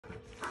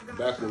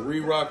Back with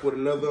Re-Rock with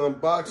another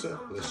unboxing.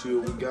 Let's see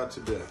what we got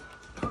today.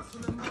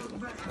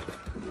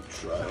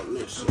 Try on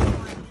this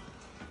side.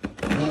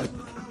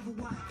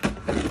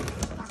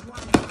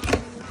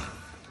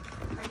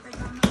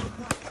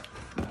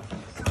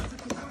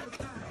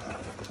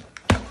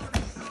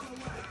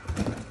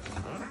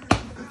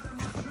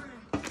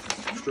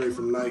 Straight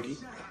from Nike.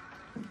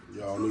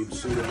 Y'all need to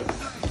see that.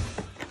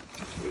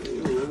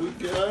 What we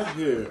got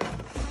here?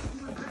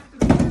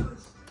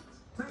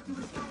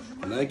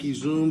 Nike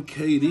Zoom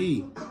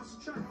KD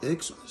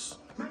Xmas.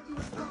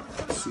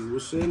 Let's see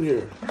what's in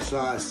here.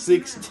 Size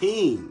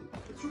 16.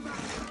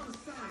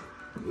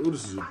 Ooh,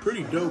 this is a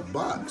pretty dope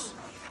box.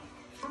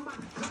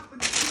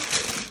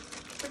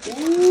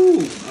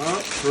 Ooh,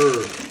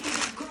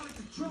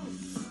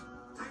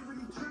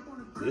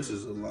 this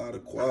is a lot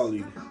of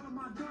quality.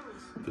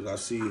 Because I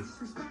see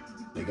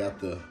they got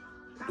the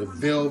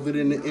velvet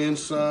in the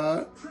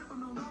inside.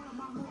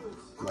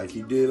 Like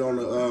he did on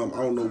the,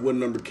 I don't know what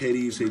number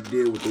KDs he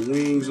did with the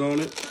wings on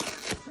it.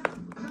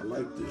 I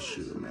like this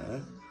shit,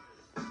 man.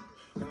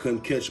 I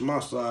couldn't catch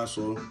my size,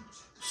 so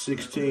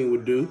 16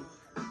 would do.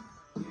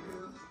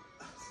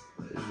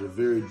 This is a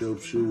very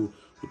dope shoe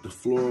with the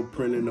floral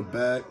print in the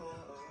back.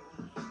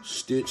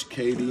 Stitch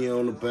KD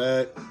on the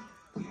back.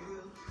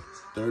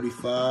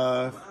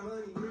 35.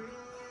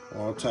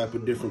 All type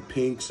of different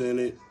pinks in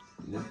it.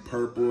 With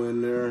purple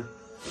in there.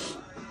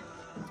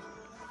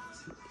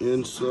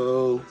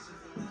 Insole.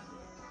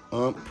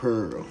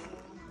 Pearl.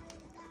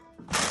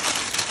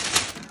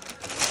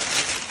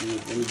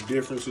 Any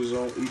differences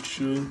on each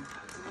shoe?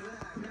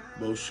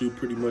 Both shoes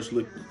pretty much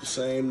look the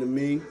same to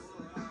me.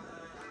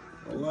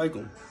 I like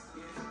them.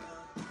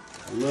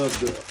 I love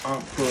the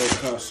Pearl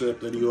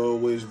concept that he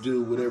always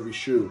do with every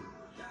shoe.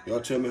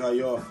 Y'all tell me how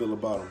y'all feel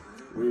about them.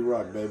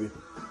 Re-Rock, baby.